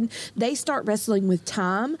of a sudden, they start wrestling with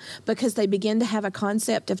time because they begin to have a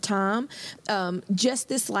concept of time. Just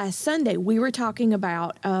this last Sunday, we were talking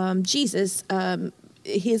about Jesus,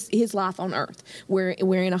 his life on earth.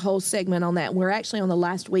 We're in a whole segment on that. We're actually on the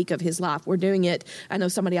last week of his life. We're doing it. I know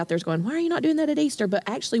somebody out there is going, "Why are you not doing that at Easter?" But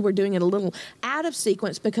actually, we're doing it a little out of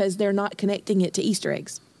sequence because they're not connecting it to Easter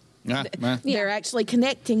eggs. They're actually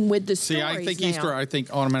connecting with the stories. See, I think now. Easter,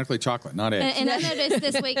 automatically chocolate, not eggs. And I noticed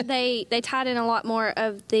this week they tied in a lot more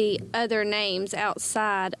of the other names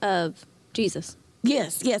outside of Jesus.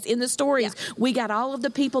 Yes, in the stories, we got all of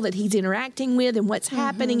the people that he's interacting with and what's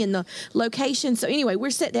happening in the location. So anyway,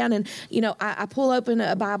 we're sitting down and, I pull open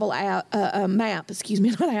a Bible map,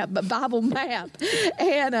 but Bible map.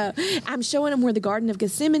 And I'm showing them where the Garden of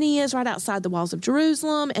Gethsemane is, right outside the walls of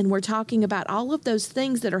Jerusalem. And we're talking about all of those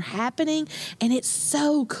things that are happening. And it's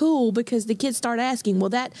so cool because the kids start asking, well,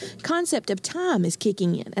 that concept of time is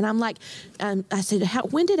kicking in. And I'm like, I said,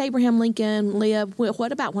 when did Abraham Lincoln live?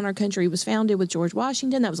 What about when our country was founded with George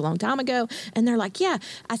Washington? That was a long time ago. And they're like, yeah.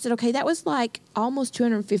 I said, okay, that was like almost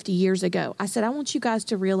 250 years ago. I said, I want you guys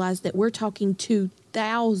to realize that we're talking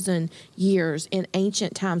 2,000 years in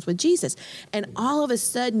ancient times with Jesus. And all of a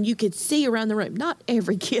sudden you could see around the room, not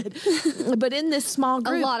every kid, but in this small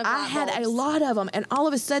group, I had a lot of them. And all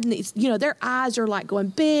of a sudden, their eyes are like going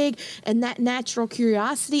big and that natural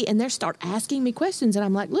curiosity. And they start asking me questions. And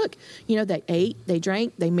I'm like, look, they ate, they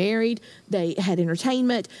drank, they married, they had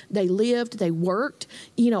entertainment, they lived, they worked.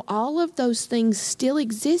 All of those things still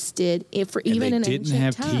existed for even in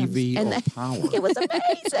ancient times. They didn't have TV or power. It was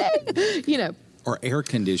amazing, Or air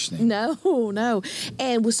conditioning. No.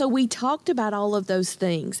 And so we talked about all of those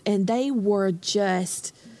things, and they were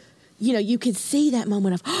just, you could see that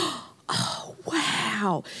moment of, oh,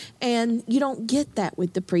 wow. And you don't get that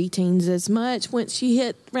with the preteens as much. Once you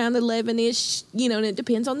hit around 11-ish, and it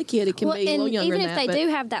depends on the kid. It can be a little younger even than that. Even if they do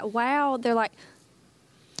have that wow, they're like,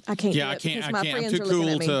 I can't. Yeah, I can't. I'm too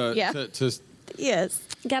cool to. Yes.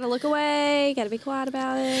 Got to look away, got to be quiet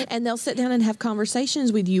about it. And they'll sit down and have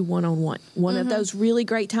conversations with you one-on-one. One of those really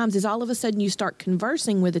great times is all of a sudden you start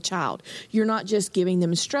conversing with a child. You're not just giving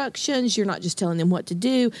them instructions. You're not just telling them what to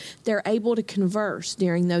do. They're able to converse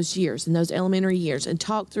during those years, in those elementary years, and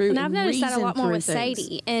talk through and I've noticed that a lot more with things.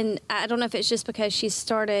 Sadie. And I don't know if it's just because she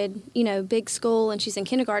started, big school and she's in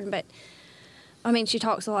kindergarten, but, she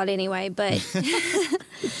talks a lot anyway, but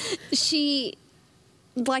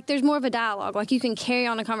there's more of a dialogue. Like, you can carry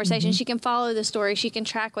on a conversation. She can follow the story. She can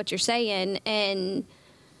track what you're saying. And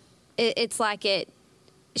it's like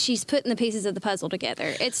she's putting the pieces of the puzzle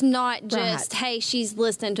together. It's not just, hey, she's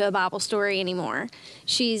listening to a Bible story anymore.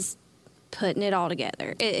 She's putting it all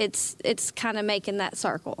together. It's kind of making that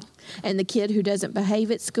circle. And the kid who doesn't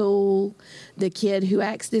behave at school, the kid who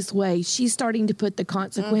acts this way, she's starting to put the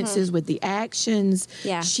consequences with the actions.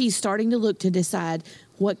 Yeah. She's starting to look to decide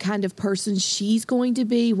what kind of person she's going to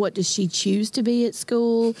be. What does she choose to be at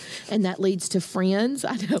school? And that leads to friends.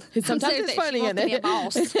 I know. Sometimes it's funny. She wants to be a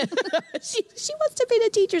boss. she wants to be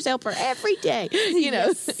the teacher's helper every day.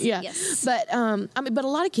 Yes. Yeah. Yes. But but a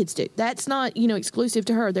lot of kids do. That's not exclusive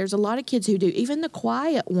to her. There's a lot of kids who do. Even the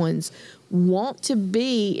quiet ones want to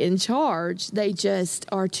be in charge. They just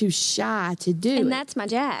are too shy to do it. And that's my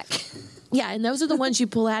Jack. Yeah, and those are the ones you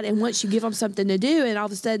pull out, and once you give them something to do, and all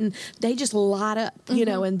of a sudden they just light up,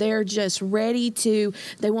 and they're just ready to.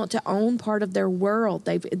 They want to own part of their world.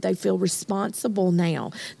 They feel responsible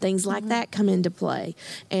now. Things like that come into play,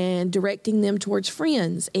 and directing them towards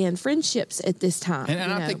friends and friendships at this time.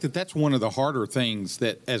 And I think that's one of the harder things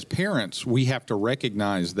that, as parents, we have to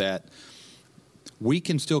recognize that we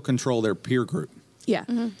can still control their peer group. Yeah,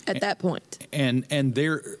 at that point, and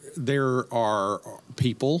there are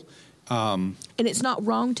people. And it's not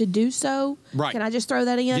wrong to do so. Right. Can I just throw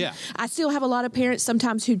that in? Yeah. I still have a lot of parents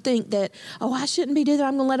sometimes who think that, I shouldn't be doing that.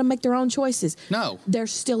 I'm going to let them make their own choices. No. They're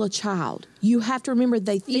still a child. You have to remember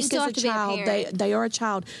they think still as have a to be a child. parent. They are a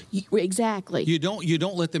child. Exactly. You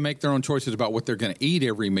don't let them make their own choices about what they're going to eat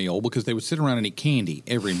every meal, because they would sit around and eat candy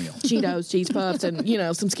every meal. Cheetos, cheese puffs, and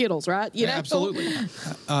some Skittles, right? Yeah, absolutely.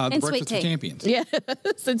 The Breakfast of Champions. Yes,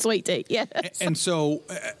 and sweet tea. Yes. And so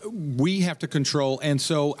we have to control. And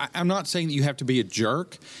so I'm not saying that you have to be a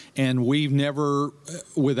jerk. And we've never,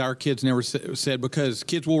 with our kids, never said, because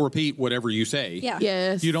kids will repeat whatever you say. Yeah.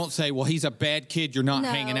 Yes. You don't say, well, he's a bad kid, you're not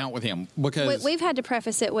hanging out with him. Because we've had to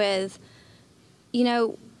preface it with,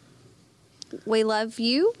 we love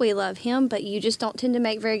you, we love him, but you just don't tend to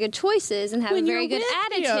make very good choices and have a very good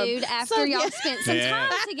attitude after y'all spent some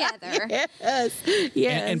time together. Yes.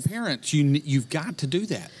 And parents, you've got to do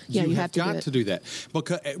that. Yeah, you have to got to do that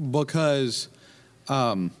because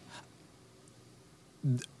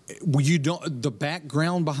you don't. The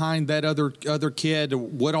background behind that other kid,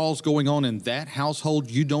 what all's going on in that household,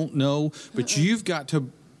 you don't know. But you've got to.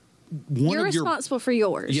 You're responsible for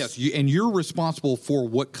yours. Yes, and you're responsible for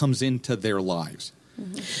what comes into their lives.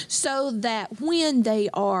 So that when they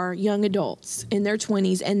are young adults in their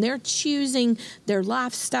 20s and they're choosing their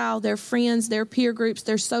lifestyle, their friends, their peer groups,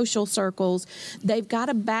 their social circles, they've got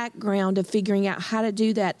a background of figuring out how to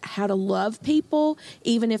do that, how to love people,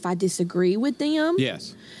 even if I disagree with them.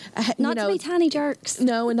 Yes. Not to be tiny jerks.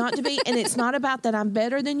 No, and not to be, and it's not about that I'm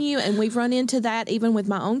better than you. And we've run into that even with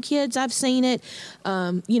my own kids. I've seen it.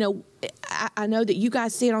 I know that you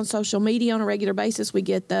guys see it on social media on a regular basis. We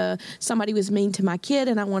get somebody was mean to my kid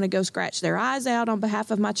and I want to go scratch their eyes out on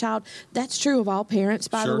behalf of my child. That's true of all parents,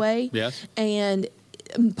 by the way. Yes. And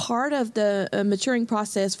part of the maturing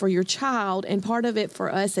process for your child and part of it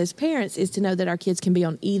for us as parents is to know that our kids can be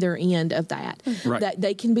on either end of that. Right. That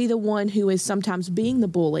they can be the one who is sometimes being the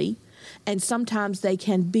bully, and sometimes they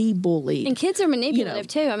can be bullied. And kids are manipulative,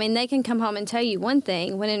 too. I mean, they can come home and tell you one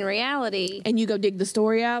thing when in reality... And you go dig the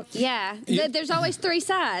story out? Yeah. There's always three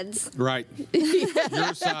sides. Right.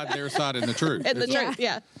 Your side, their side, and the truth. And the truth,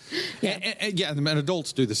 yeah. And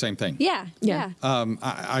adults do the same thing. Yeah.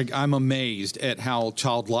 I'm amazed at how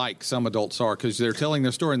childlike some adults are because they're telling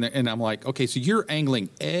their story and I'm like, okay, so you're angling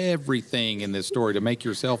everything in this story to make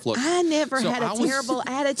yourself look. I never had a terrible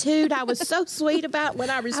attitude. I was so sweet about when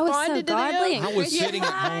I responded to them. I was sitting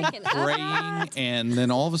at home praying, and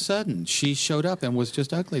then all of a sudden she showed up and was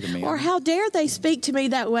just ugly to me. Or how dare they speak to me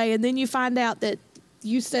that way, and then you find out that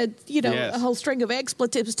you said, a whole string of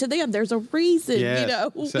expletives to them. There's a reason,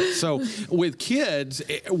 So with kids,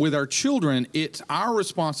 with our children, it's our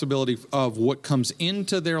responsibility of what comes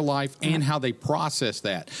into their life and how they process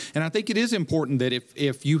that. And I think it is important that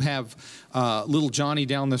if you have little Johnny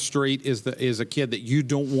down the street is a kid that you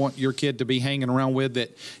don't want your kid to be hanging around with,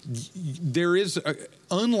 that there is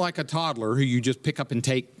unlike a toddler who you just pick up and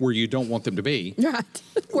take where you don't want them to be. Right.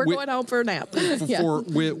 We're going home for a nap.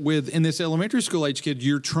 With in this elementary school age kid,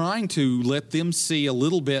 you're trying to let them see a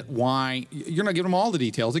little bit why. You're not giving them all the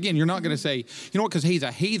details. Again, you're not going to say, you know what, because he's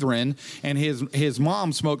a heathen and his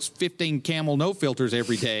mom smokes 15 Camel no filters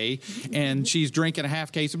every day and she's drinking a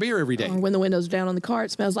half case of beer every day. Or when the windows are down on the car,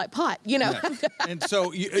 it smells like pot, Yeah. And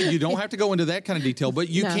so you don't have to go into that kind of detail, but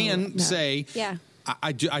you can say,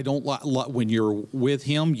 I don't like when you're with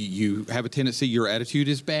him, you have a tendency, your attitude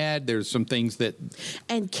is bad. There's some things that...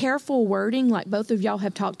 And careful wording, like both of y'all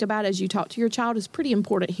have talked about as you talk to your child, is pretty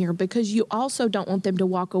important here because you also don't want them to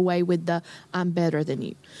walk away with the, I'm better than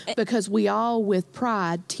you. Because we all, with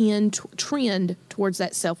pride, trend towards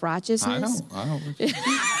that self-righteousness. I know.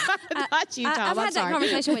 Not you, Tom. I've had that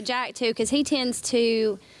conversation with Jack, too, because he tends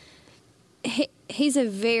to... He's a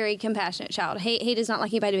very compassionate child. He does not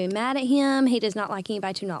like anybody to be mad at him. He does not like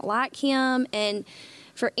anybody to not like him. And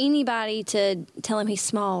for anybody to tell him he's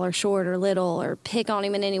small or short or little or pick on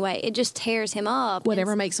him in any way, it just tears him up.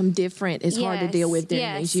 Whatever makes him different is hard to deal with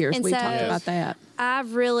during these years. We've talked about that.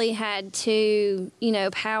 I've really had to,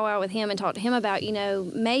 powwow with him and talk to him about,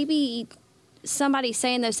 maybe somebody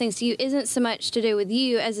saying those things to you isn't so much to do with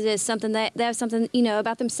you as it is something that they have something,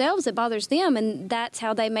 about themselves that bothers them. And that's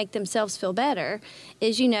how they make themselves feel better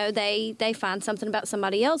is, they find something about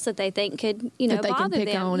somebody else that they think could, that they bother can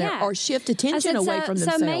pick them. on or shift attention away from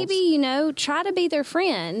themselves. So maybe, try to be their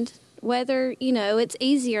friend, whether, it's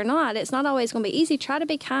easy or not. It's not always going to be easy. Try to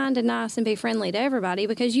be kind and nice and be friendly to everybody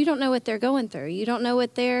because you don't know what they're going through. You don't know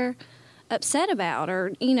what they're upset about,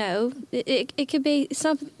 or it could be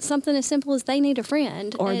something as simple as they need a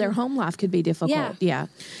friend, or their home life could be difficult. Yeah.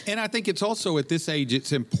 And I think it's also at this age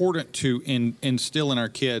it's important to instill in our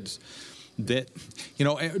kids that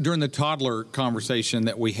during the toddler conversation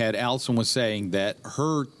that we had, Allison was saying that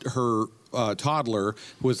her toddler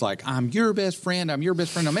was like, I'm your best friend, I'm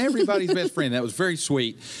everybody's best friend. That was very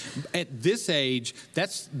sweet. At this age,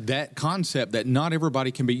 that's that concept that not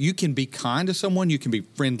everybody can be. You can be kind to someone, you can be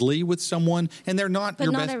friendly with someone, and they're not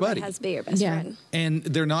your best buddy. But not everybody has to be your best friend. And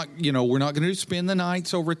they're not, we're not going to spend the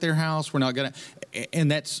nights over at their house. We're not going to, and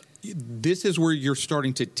this is where you're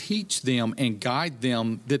starting to teach them and guide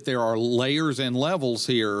them that there are layers and levels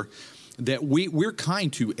here, that we're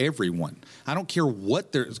kind to everyone. I don't care what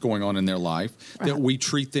is going on in their life, that we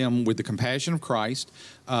treat them with the compassion of Christ.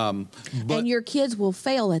 And your kids will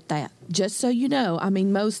fail at that, just so you know. I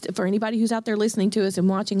mean, for anybody who's out there listening to us and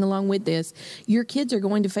watching along with this, your kids are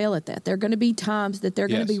going to fail at that. There are going to be times that they're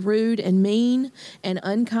going to be rude and mean and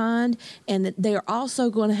unkind, and that they are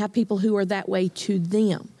also going to have people who are that way to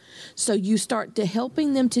them. So you start to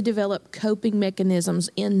helping them to develop coping mechanisms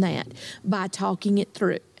in that by talking it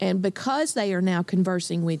through. And because they are now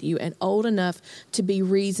conversing with you and old enough to be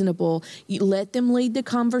reasonable, you let them lead the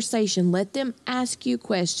conversation. Let them ask you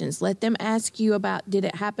questions. Let them ask you about, did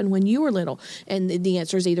it happen when you were little? And the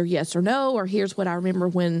answer is either yes or no, or here's what I remember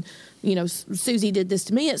when, Susie did this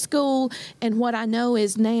to me at school. And what I know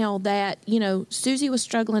is now that, Susie was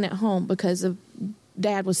struggling at home because of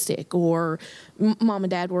Dad was sick, or Mom and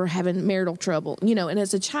Dad were having marital trouble, and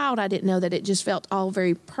as a child, I didn't know that. It just felt all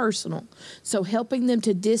very personal. So helping them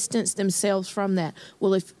to distance themselves from that.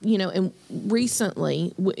 Well, if, and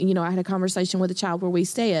recently, I had a conversation with a child where we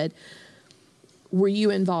said, were you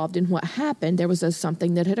involved in what happened? There was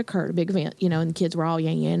something that had occurred, a big event, and the kids were all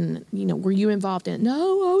yang, were you involved in it?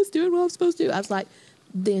 No, I was doing what I was supposed to do. I was like,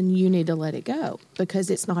 then you need to let it go, because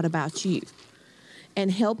it's not about you. And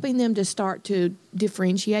helping them to start to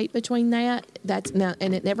differentiate between that's now,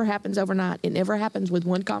 and it never happens overnight. It never happens with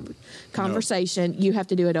one conversation. No. You have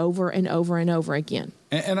to do it over and over and over again.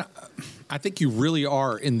 And I think you really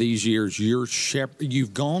are in these years.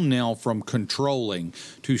 You've gone now from controlling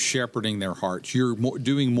to shepherding their hearts. You're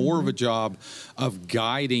doing more of a job of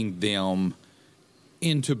guiding them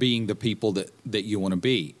into being the people that you want to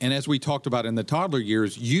be. And as we talked about in the toddler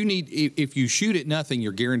years, if you shoot at nothing,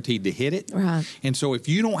 you're guaranteed to hit it. Right. And so if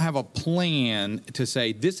you don't have a plan to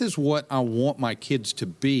say, this is what I want my kids to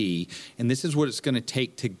be, and this is what it's going to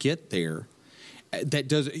take to get there,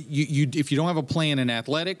 if you don't have a plan in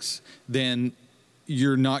athletics, then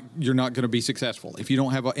you're not going to be successful if you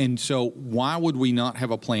don't have and so why would we not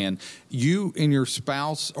have a plan? You and your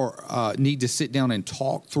spouse need to sit down and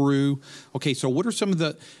talk through, okay, so what are some of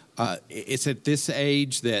the it's at this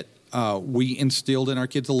age that we instilled in our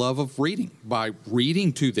kids a love of reading by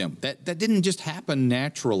reading to them. That didn't just happen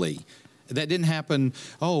naturally. That didn't happen.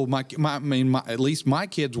 At least my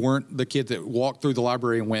kids weren't the kids that walked through the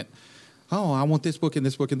library and went, oh, I want this book and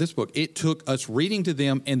this book and this book. It took us reading to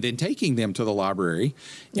them and then taking them to the library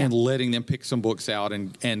and letting them pick some books out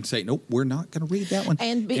and say, nope, we're not going to read that one.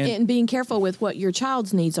 And being careful with what your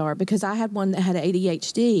child's needs are, because I had one that had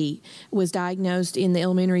ADHD, was diagnosed in the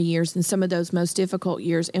elementary years and some of those most difficult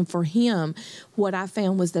years. And for him, what I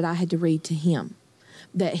found was that I had to read to him.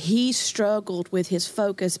 That he struggled with his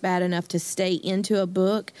focus bad enough to stay into a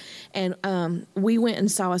book. And we went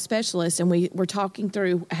and saw a specialist, and we were talking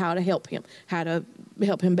through how to help him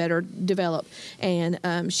better develop. And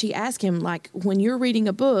she asked him, like, when you're reading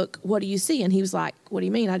a book, what do you see? And he was like, what do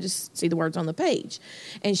you mean? I just see the words on the page.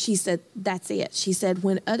 And she said, that's it. She said,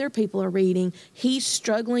 when other people are reading, he's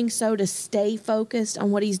struggling so to stay focused on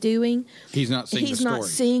what he's doing. He's not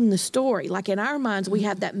seeing the story. Like in our minds, we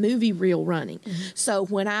have that movie reel running. Mm-hmm. So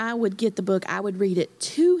when I would get the book, I would read it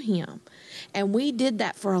to him. And we did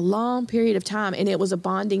that for a long period of time, and it was a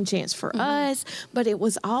bonding chance for us, but it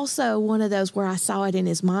was also one of those where I saw it in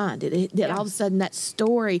his mind. All of a sudden that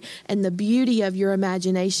story and the beauty of your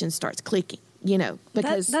imagination starts clicking,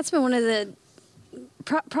 because that's been one of the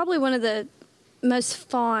probably one of the most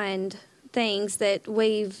fond things that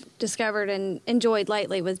we've discovered and enjoyed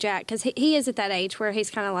lately with Jack, because he is at that age where he's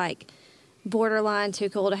kind of like borderline too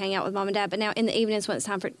cool to hang out with Mom and Dad, but now in the evenings when it's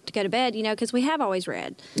time to go to bed, because we have always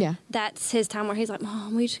read. Yeah, that's his time where he's like,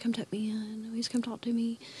 Mom, will you just come tuck me in? Will you just come talk to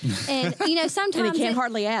me? And sometimes and he can't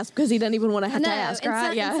hardly ask because he doesn't even want to have to ask,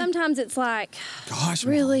 right? And sometimes it's like, gosh,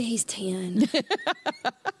 really, Mom. He's 10.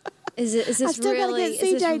 Is this really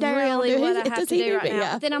what I have to do right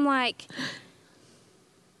now? Then I'm like,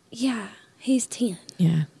 yeah, he's 10.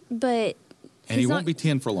 Yeah, but and he won't be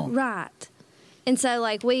 10 for long, right? And so,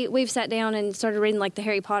 like, we've sat down and started reading, like, the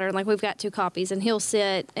Harry Potter, and, like, we've got 2 copies, and he'll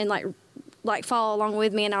sit and, like follow along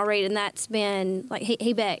with me, and I'll read, and that's been, like,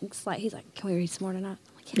 he begs. Like, he's like, can we read some more tonight?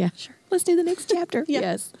 I'm like, yeah, sure. Let's do the next chapter.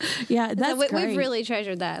 Yes. Yeah, that's so great. We've really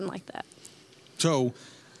treasured that and like that. So,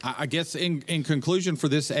 I guess in conclusion for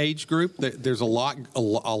this age group, there's a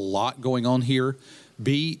lot going on here.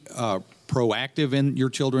 Be proactive in your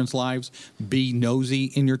children's lives. Be nosy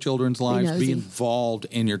in your children's lives. Be involved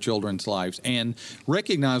in your children's lives. And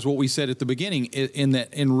recognize what we said at the beginning, in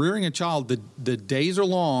that in rearing a child, the days are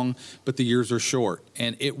long, but the years are short.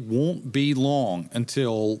 And it won't be long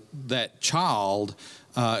until that child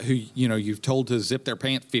who you've told to zip their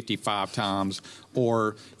pants 55 times,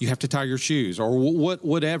 or you have to tie your shoes, or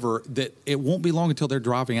whatever, that it won't be long until they're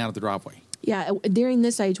driving out of the driveway. Yeah, during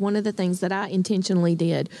this age, one of the things that I intentionally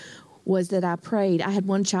did was that I prayed. I had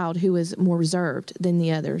one child who was more reserved than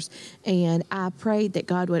the others, and I prayed that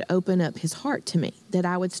God would open up his heart to me, that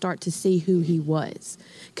I would start to see who he was,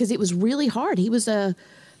 because it was really hard. He was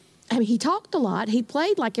he talked a lot. He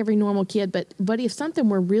played like every normal kid, but if something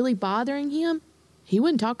were really bothering him, He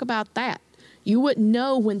wouldn't talk about that. You wouldn't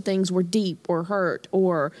know when things were deep or hurt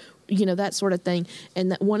or, that sort of thing.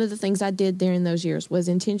 And that one of the things I did during those years was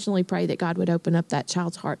intentionally pray that God would open up that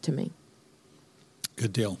child's heart to me.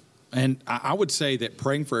 Good deal. And I would say that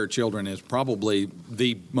praying for our children is probably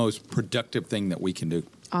the most productive thing that we can do.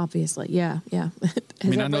 Obviously, yeah. I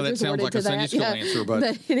mean, I know that sounds like a Sunday school answer,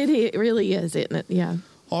 but it really is, isn't it? Yeah.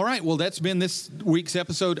 All right. Well, that's been this week's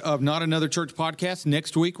episode of Not Another Church Podcast.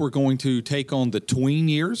 Next week, we're going to take on the tween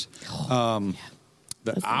years. I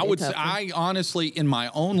honestly, in my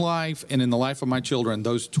own life and in the life of my children,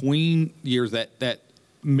 those tween years, that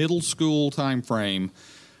middle school time frame,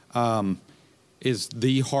 is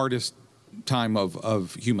the hardest time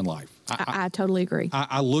of human life. I totally agree.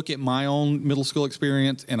 I look at my own middle school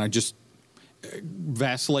experience and I just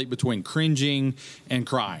vacillate between cringing and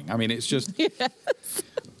crying. I mean, it's just... Yes.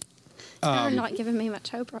 You're not giving me much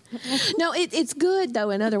hope right now. No, it's good,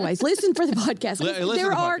 though, in other ways. Listen for the podcast.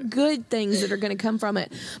 There are good things that are going to come from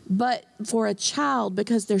it. But for a child,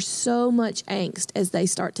 because there's so much angst as they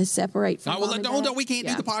start to separate from mom and dad. We can't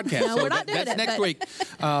do the podcast. No, we're not doing that's it. Next week.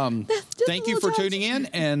 Thank you for tuning in.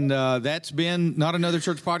 And that's been Not Another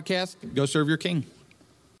Church Podcast. Go serve your King.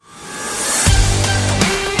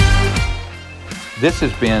 This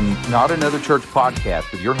has been Not Another Church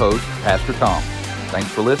Podcast with your host, Pastor Tom. Thanks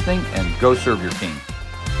for listening, and go serve your King.